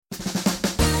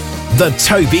The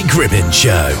Toby Gribbin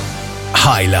Show.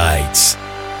 Highlights.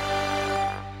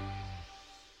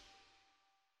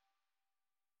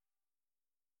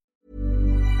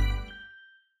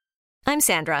 I'm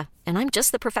Sandra, and I'm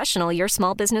just the professional your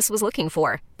small business was looking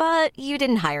for. But you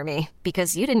didn't hire me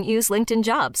because you didn't use LinkedIn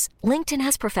Jobs. LinkedIn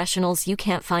has professionals you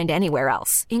can't find anywhere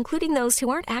else, including those who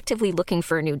aren't actively looking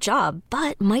for a new job,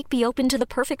 but might be open to the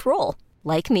perfect role,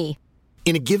 like me.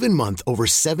 In a given month, over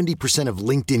 70% of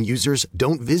LinkedIn users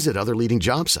don't visit other leading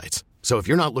job sites. So if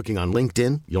you're not looking on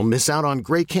LinkedIn, you'll miss out on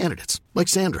great candidates like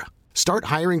Sandra. Start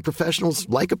hiring professionals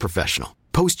like a professional.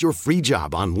 Post your free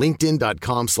job on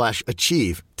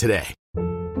linkedin.com/achieve today.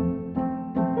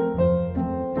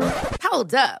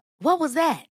 Hold up. What was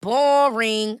that?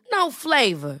 Boring. No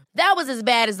flavor. That was as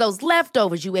bad as those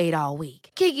leftovers you ate all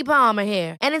week. Keke Palmer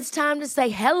here, and it's time to say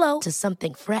hello to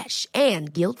something fresh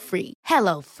and guilt-free.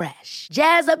 Hello Fresh.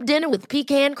 Jazz up dinner with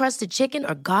pecan-crusted chicken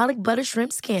or garlic butter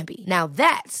shrimp scampi. Now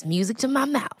that's music to my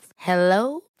mouth.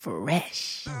 Hello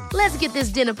Fresh. Let's get this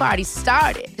dinner party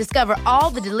started. Discover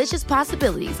all the delicious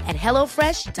possibilities at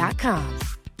hellofresh.com.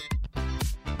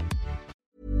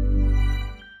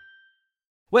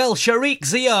 Well, Sharik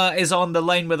Zia is on the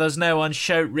line with us now on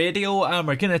Shout Radio, and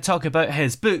we're going to talk about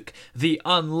his book, The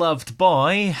Unloved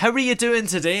Boy. How are you doing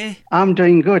today? I'm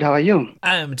doing good. How are you?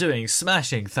 I'm doing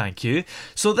smashing, thank you.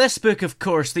 So this book, of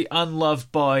course, The Unloved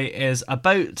Boy, is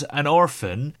about an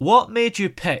orphan. What made you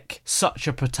pick such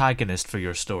a protagonist for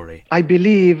your story? I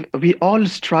believe we all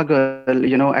struggle,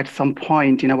 at some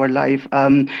point in our life.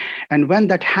 And when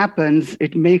that happens,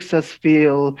 it makes us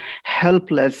feel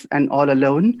helpless and all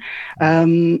alone.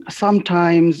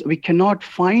 Sometimes we cannot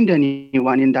find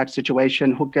anyone in that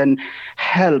situation who can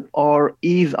help or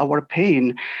ease our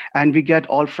pain, and we get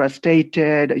all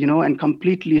frustrated, and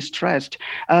completely stressed.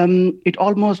 It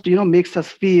almost, makes us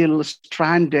feel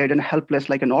stranded and helpless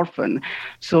like an orphan.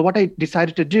 So what I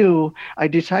decided to do, I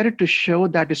decided to show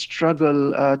that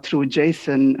struggle through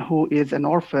Jason, who is an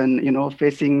orphan,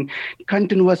 facing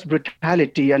continuous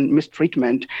brutality and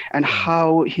mistreatment, and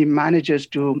how he manages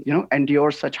to, endure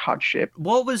such hardship.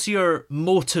 What was your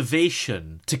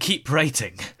motivation to keep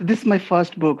writing? This is my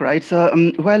first book, right? So,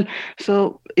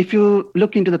 so if you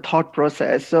look into the thought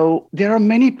process, so there are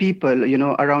many people,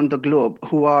 around the globe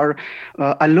who are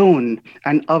alone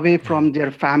and away from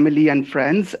their family and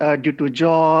friends due to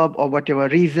job or whatever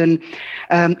reason.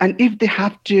 And if they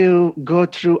have to go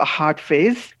through a hard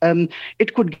phase,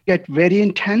 it could get very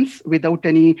intense without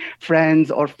any friends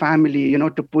or family,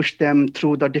 to push them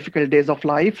through the difficult days of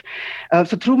life.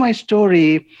 So through my story,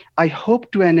 I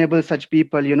hope to enable such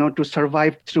people, to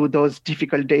survive through those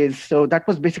difficult days. So that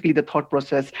was basically the thought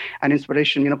process and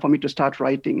inspiration, for me to start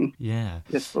writing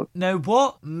this book. Now,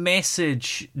 what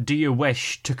message do you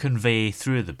wish to convey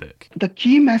through the book? The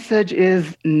key message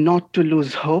is not to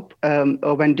lose hope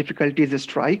when difficulties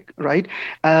strike, right?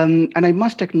 And I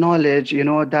must acknowledge,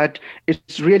 that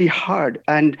it's really hard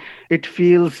and it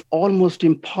feels almost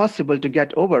impossible to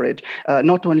get over it.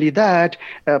 Not only that,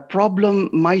 a problem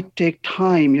might take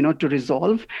time, to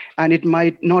resolve, and it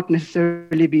might not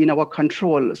necessarily be in our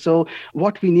control. So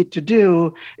what we need to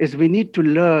do is we need to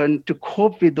learn to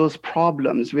cope with those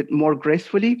problems with more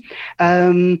gracefully.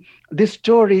 This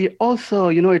story also,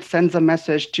 it sends a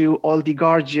message to all the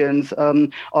guardians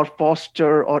or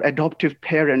foster or adoptive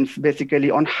parents, basically,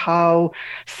 on how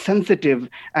sensitive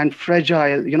and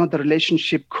fragile, the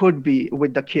relationship could be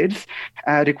with the kids,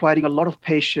 requiring a lot of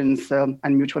patience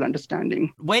and mutual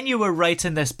understanding. When you were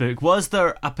writing this book, was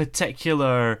there a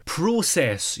particular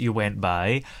process you went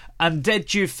by, and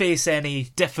did you face any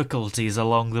difficulties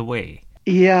along the way?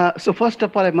 Yeah, so first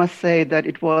of all, I must say that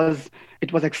it was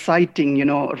exciting,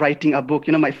 writing a book,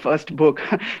 my first book.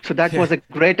 So that was a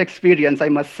great experience, I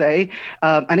must say.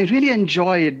 And I really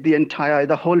enjoyed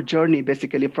the whole journey,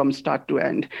 basically, from start to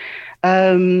end.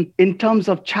 In terms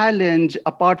of challenge,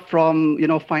 apart from,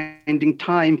 finding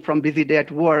time from busy day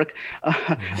at work,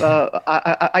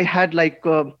 I had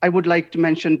I would like to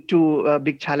mention two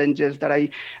big challenges that I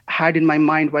had in my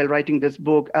mind while writing this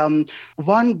book.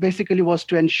 One basically was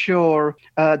to ensure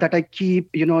that I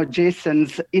keep,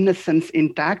 Jason's innocence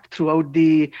intact throughout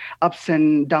the ups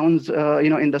and downs,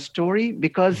 in the story,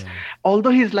 because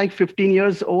although he's 15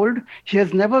 years old, he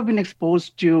has never been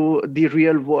exposed to the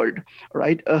real world,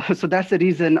 right? So that's the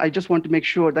reason I just want to make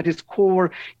sure that his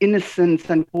core innocence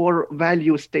and core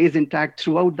value stays intact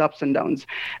throughout the ups and downs.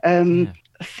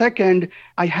 Second,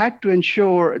 I had to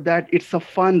ensure that it's a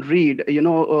fun read,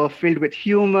 filled with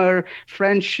humor,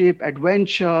 friendship,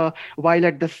 adventure, while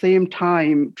at the same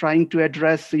time trying to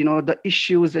address, the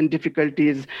issues and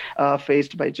difficulties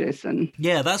faced by Jason.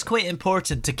 Yeah, that's quite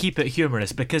important to keep it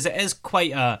humorous because it is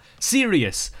quite a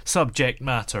serious subject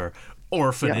matter.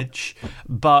 Orphanage,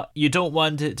 but you don't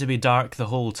want it to be dark the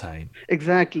whole time.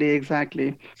 Exactly.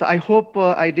 So I hope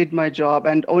I did my job,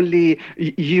 and only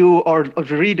you or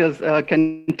readers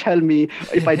can tell me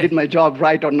if I did my job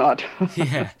right or not.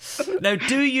 Yeah. Now,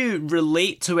 do you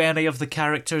relate to any of the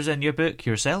characters in your book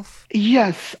yourself?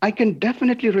 Yes, I can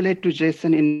definitely relate to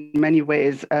Jason in many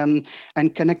ways and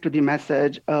connect to the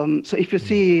message. So if you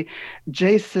see,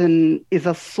 Jason is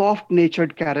a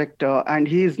soft-natured character, and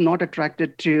he is not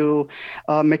attracted to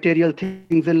material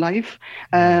things in life.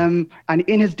 And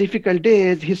in his difficult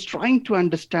days, he's trying to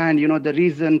understand, the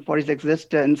reason for his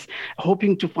existence,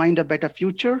 hoping to find a better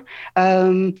future.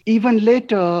 Even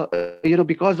later,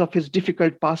 because of his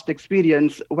difficult past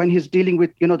experience, when he's dealing with,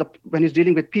 when he's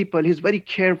dealing with people, he's very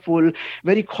careful,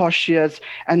 very cautious.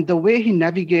 And the way he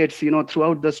navigates,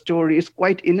 throughout the story is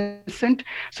quite innocent.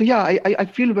 So yeah, I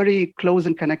feel very close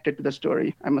and connected to the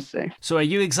story, I must say. So are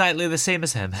you exactly the same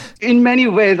as him? In many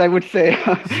ways, I would say,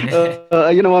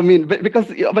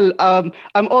 because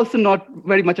I'm also not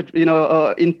very much,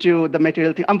 into the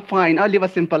material thing. I'm fine. I live a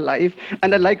simple life,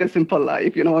 and I like a simple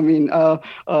life.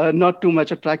 Not too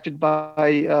much attracted by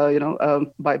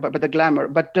the glamour,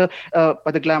 but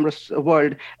by the glamorous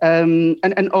world.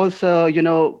 And also,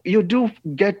 you do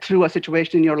get through a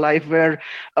situation in your life where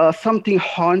something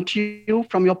haunts you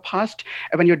from your past,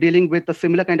 and when you're dealing with a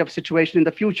similar kind of situation in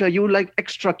the future, you like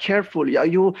extra careful. Yeah,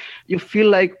 you feel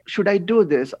like, should I do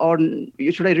this, or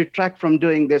should I retract from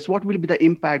doing this? What will be the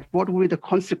impact? What will be the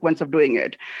consequence of doing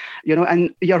it?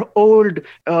 And you're old,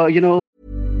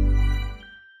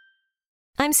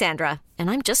 I'm Sandra,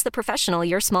 and I'm just the professional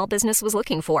your small business was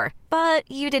looking for.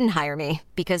 But you didn't hire me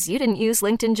because you didn't use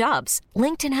LinkedIn Jobs.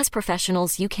 LinkedIn has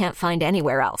professionals you can't find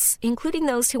anywhere else, including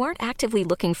those who aren't actively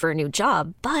looking for a new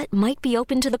job, but might be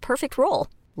open to the perfect role,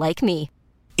 like me.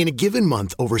 In a given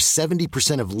month, over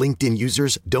 70% of LinkedIn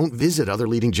users don't visit other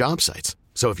leading job sites.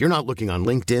 So if you're not looking on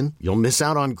LinkedIn, you'll miss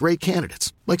out on great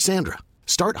candidates like Sandra.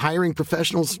 Start hiring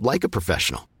professionals like a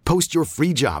professional. Post your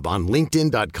free job on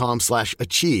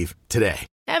linkedin.com/achieve today.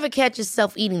 Ever catch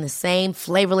yourself eating the same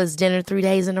flavorless dinner 3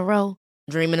 days in a row?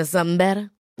 Dreaming of something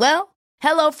better? Well,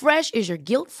 HelloFresh is your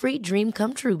guilt-free dream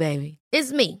come true, baby.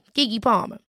 It's me, Keke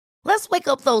Palmer. Let's wake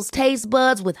up those taste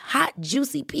buds with hot,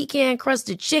 juicy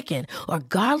pecan-crusted chicken or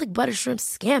garlic butter shrimp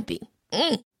scampi.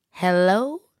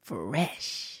 Hello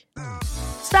Fresh.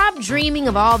 Stop dreaming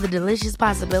of all the delicious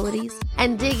possibilities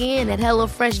and dig in at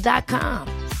HelloFresh.com.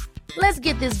 Let's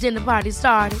get this dinner party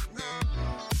started.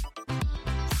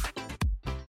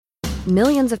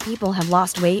 Millions of people have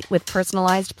lost weight with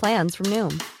personalized plans from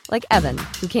Noom. Like Evan,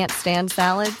 who can't stand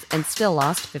salads and still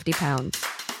lost 50 pounds.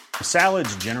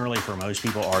 Salads generally for most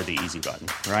people are the easy button,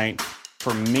 right?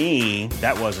 For me,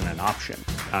 that wasn't an option.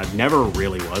 I never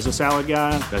really was a salad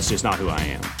guy. That's just not who I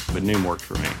am. But Noom worked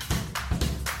for me.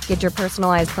 Get your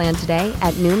personalized plan today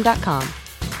at Noom.com.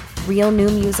 Real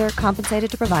Noom user compensated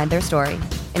to provide their story.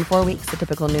 In 4 weeks, the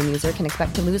typical Noom user can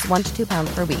expect to lose 1 to 2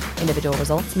 pounds per week. Individual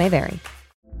results may vary.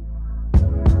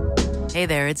 Hey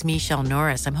there, it's Michelle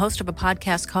Norris. I'm host of a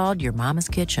podcast called Your Mama's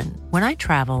Kitchen. When I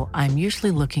travel, I'm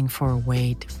usually looking for a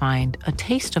way to find a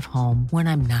taste of home when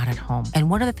I'm not at home. And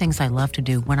one of the things I love to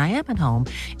do when I am at home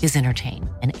is entertain.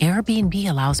 And Airbnb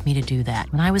allows me to do that.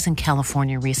 When I was in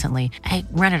California recently, I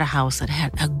rented a house that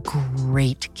had a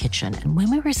great kitchen. And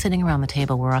when we were sitting around the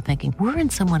table, we were all thinking, we're in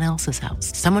someone else's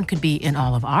house. Someone could be in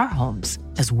all of our homes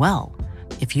as well.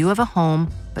 If you have a home,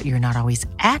 but you're not always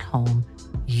at home,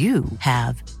 you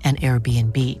have an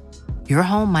Airbnb. Your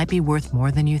home might be worth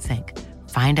more than you think.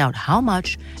 Find out how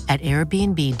much at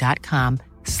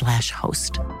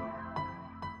airbnb.com/host.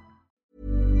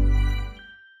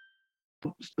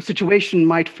 Situation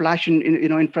might flash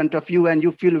in front of you, and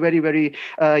you feel very, very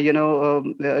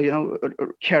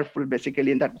careful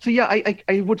basically in that. So yeah,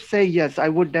 I would say yes, I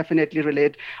would definitely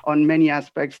relate on many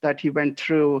aspects that he went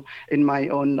through in my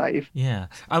own life. Yeah.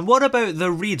 And what about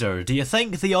the reader? Do you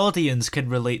think the audience can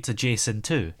relate to Jason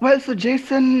too? Well, so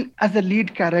Jason as a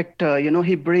lead character,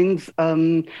 he brings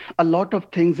a lot of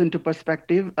things into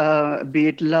perspective, be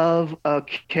it love,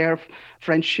 care,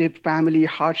 friendship, family,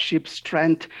 hardship,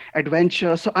 strength, adventure,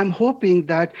 adventure. So I'm hoping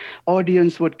that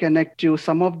audience would connect to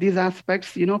some of these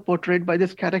aspects, portrayed by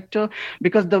this character,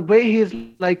 because the way he's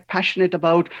like passionate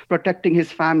about protecting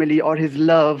his family or his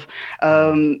love,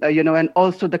 and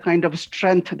also the kind of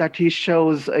strength that he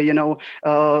shows, at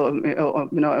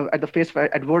the face of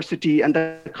adversity, and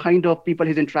the kind of people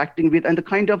he's interacting with, and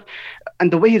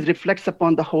the way he reflects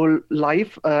upon the whole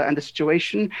life and the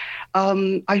situation.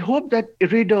 I hope that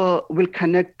reader will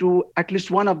connect to at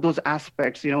least one of those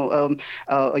aspects, of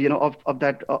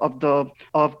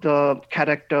the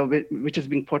character which is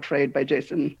being portrayed by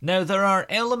Jason. Now, there are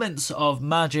elements of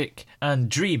magic and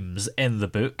dreams in the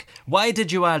book. Why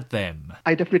did you add them?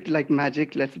 I definitely like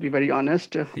magic. Let's be very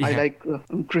honest. I like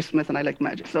Christmas and I like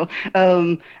magic. So,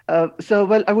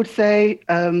 well, I would say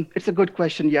it's a good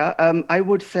question. Yeah, I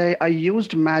would say I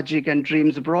used magic and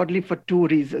dreams broadly for two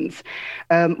reasons.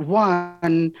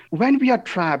 One, when we are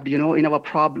trapped, in our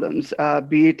problems,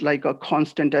 be it like a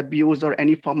constant abuse or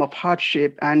any form of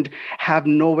hardship, and have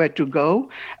nowhere to go,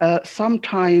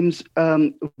 sometimes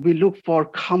we look for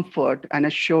comfort and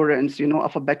assurance,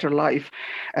 of a better life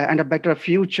and a better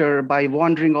future by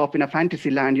wandering off in a fantasy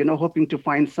land, hoping to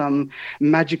find some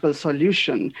magical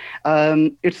solution.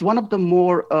 It's one of the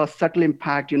more subtle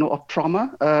impact, of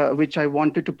trauma, which I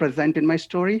wanted to present in my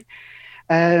story.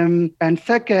 And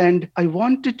second, I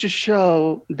wanted to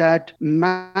show that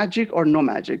magic or no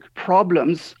magic,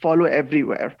 problems follow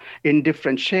everywhere in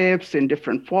different shapes, in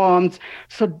different forms.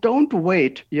 So don't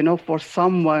wait, for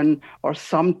someone or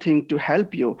something to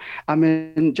help you. I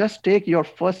mean, just take your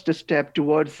first step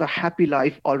towards a happy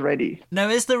life already. Now,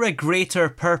 is there a greater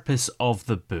purpose of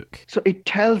the book? So it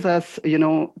tells us,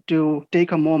 to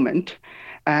take a moment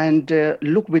and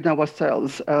look within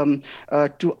ourselves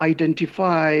to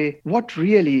identify what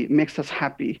really makes us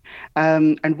happy.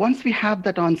 And once we have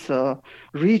that answer,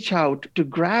 reach out to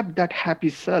grab that happy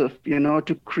self,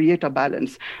 to create a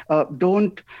balance.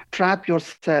 Don't trap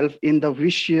yourself in the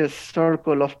vicious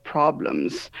circle of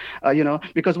problems,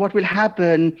 because what will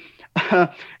happen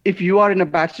if you are in a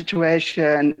bad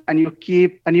situation and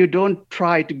you don't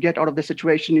try to get out of the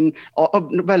situation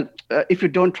if you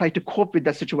don't try to cope with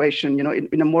the situation,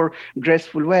 in a more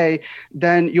graceful way,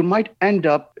 then you might end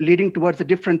up leading towards a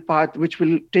different path, which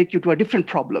will take you to a different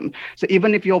problem. So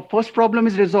even if your first problem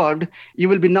is resolved, you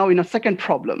will be now in a second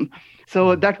problem.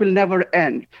 So that will never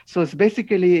end. So it's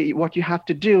basically what you have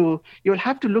to do. You'll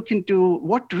have to look into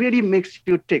what really makes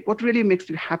you tick, what really makes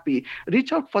you happy.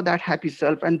 Reach out for that happy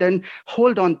self and then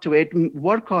hold on to it,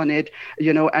 work on it,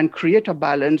 and create a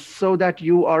balance so that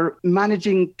you are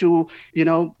managing to,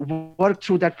 work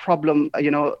through that problem,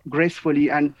 gracefully.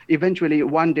 And eventually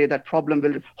one day that problem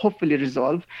will hopefully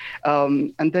resolve.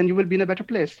 And then you will be in a better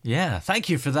place. Yeah, thank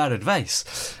you for that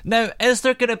advice. Now, is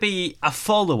there going to be a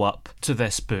follow-up to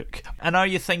this book? And are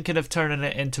you thinking of turning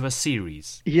it into a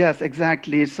series? Yes,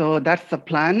 exactly. So that's the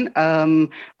plan.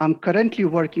 I'm currently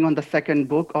working on the second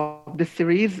book of this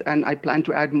series, and I plan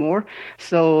to add more.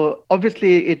 So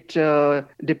obviously it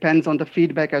depends on the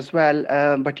feedback as well.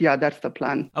 But yeah, that's the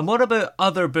plan. And what about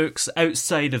other books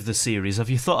outside of the series?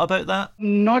 Have you thought about that?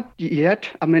 Not yet.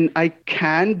 I mean, I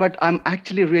can, but I'm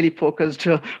actually really focused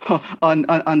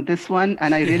on this one,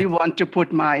 and I really want to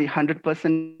put my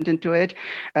 100% into it.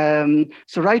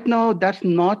 So right now, that's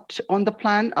not on the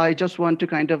plan. I just want to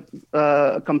kind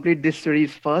of complete this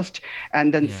series first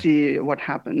and then see what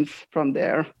happens from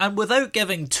there. And without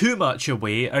giving too much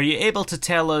away, are you able to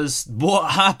tell us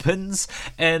what happens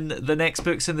in the next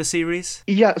books in the series?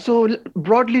 Yeah, so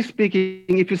broadly speaking,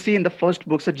 if you see in the first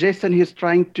book, so Jason, he's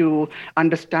trying to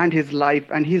understand his life,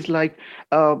 and he's like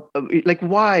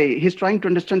why? He's trying to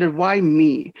understand that why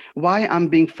me? Why I'm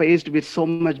being faced with so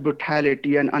much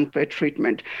brutality and unfair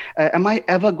treatment? Am I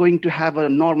ever going to have a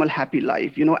normal, happy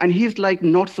life? And he's like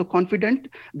not so confident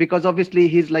because obviously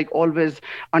he's like always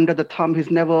under the thumb. He's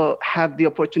never had the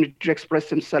opportunity to express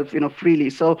himself, freely.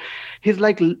 So he's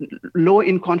like low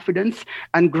in confidence.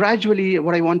 And gradually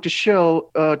what I want to show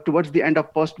towards the end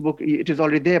of first book, it is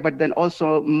already there, but then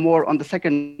also more on the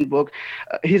second book,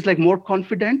 he's like more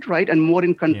confident, right? And more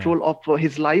in control of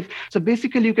his life. So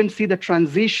basically you can see the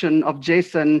transition of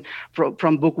Jason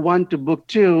from book 1 to book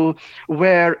 2,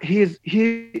 where he's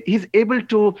able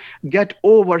to get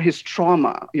over his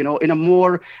trauma, in a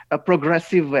more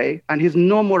progressive way. And he's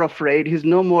no more afraid. He's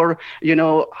no more,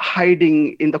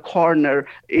 hiding in the corner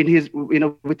in his,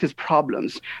 with his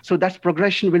problems. So that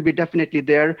progression will be definitely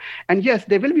there. And yes,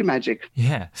 there will be magic.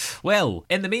 Yeah. Well,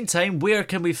 in the meantime, where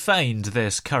can we find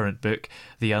this current book,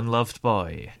 The Unloved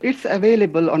Boy? It's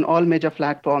available on all major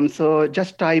platforms. So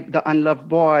just type The Unloved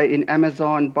Boy in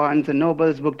Amazon, Barnes &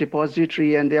 Noble's Book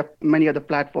Depository, and there are many other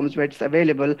platforms where it's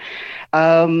available.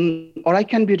 Or I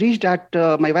can be reached at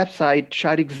my website,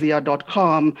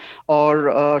 shariqzia.com,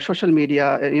 or social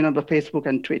media, the Facebook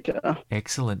and Twitter.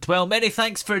 Excellent. Well, many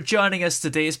thanks for joining us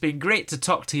today. It's been great to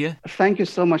talk to you. Thank you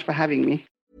so much for having me.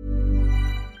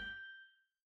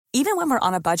 Even when we're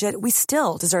on a budget, we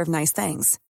still deserve nice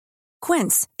things.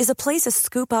 Quince is a place to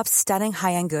scoop up stunning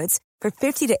high-end goods for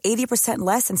 50 to 80%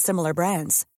 less than similar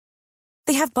brands.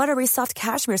 They have buttery soft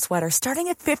cashmere sweaters starting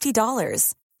at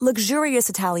 $50, luxurious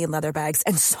Italian leather bags,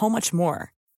 and so much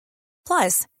more.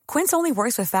 Plus, Quince only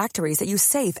works with factories that use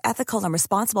safe, ethical, and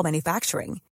responsible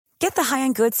manufacturing. Get the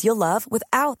high-end goods you'll love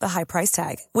without the high price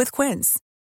tag with Quince.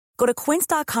 Go to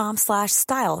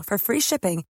quince.com/style for free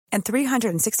shipping and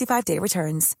 365-day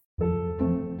returns.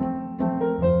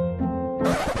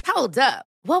 Hold up.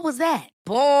 What was that?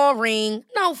 Boring.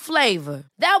 No flavor.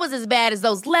 That was as bad as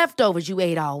those leftovers you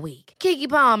ate all week. Keke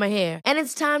Palmer here, and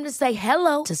it's time to say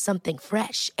hello to something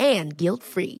fresh and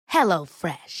guilt-free.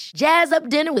 HelloFresh. Jazz up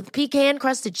dinner with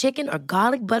pecan-crusted chicken or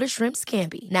garlic butter shrimp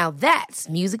scampi. Now that's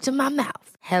music to my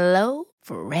mouth.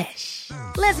 HelloFresh.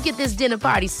 Let's get this dinner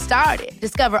party started.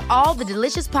 Discover all the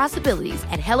delicious possibilities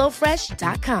at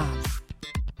HelloFresh.com.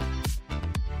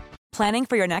 Planning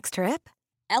for your next trip?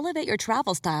 Elevate your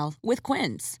travel style with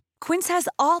Quince. Quince has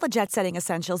all the jet-setting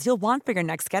essentials you'll want for your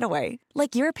next getaway,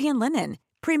 like European linen,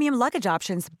 premium luggage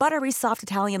options, buttery soft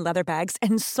Italian leather bags,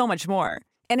 and so much more.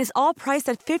 And is all priced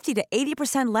at 50 to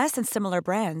 80% less than similar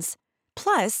brands.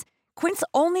 Plus, Quince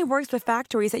only works with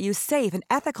factories that use safe and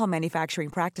ethical manufacturing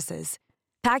practices.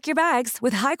 Pack your bags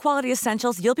with high-quality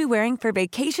essentials you'll be wearing for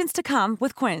vacations to come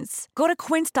with Quince. Go to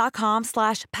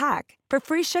quince.com/pack for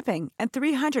free shipping and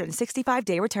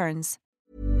 365-day returns.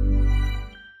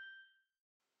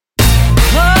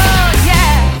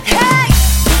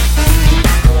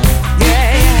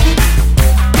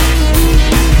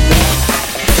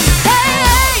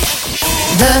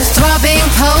 The throbbing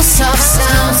pulse of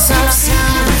sound.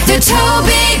 The Toby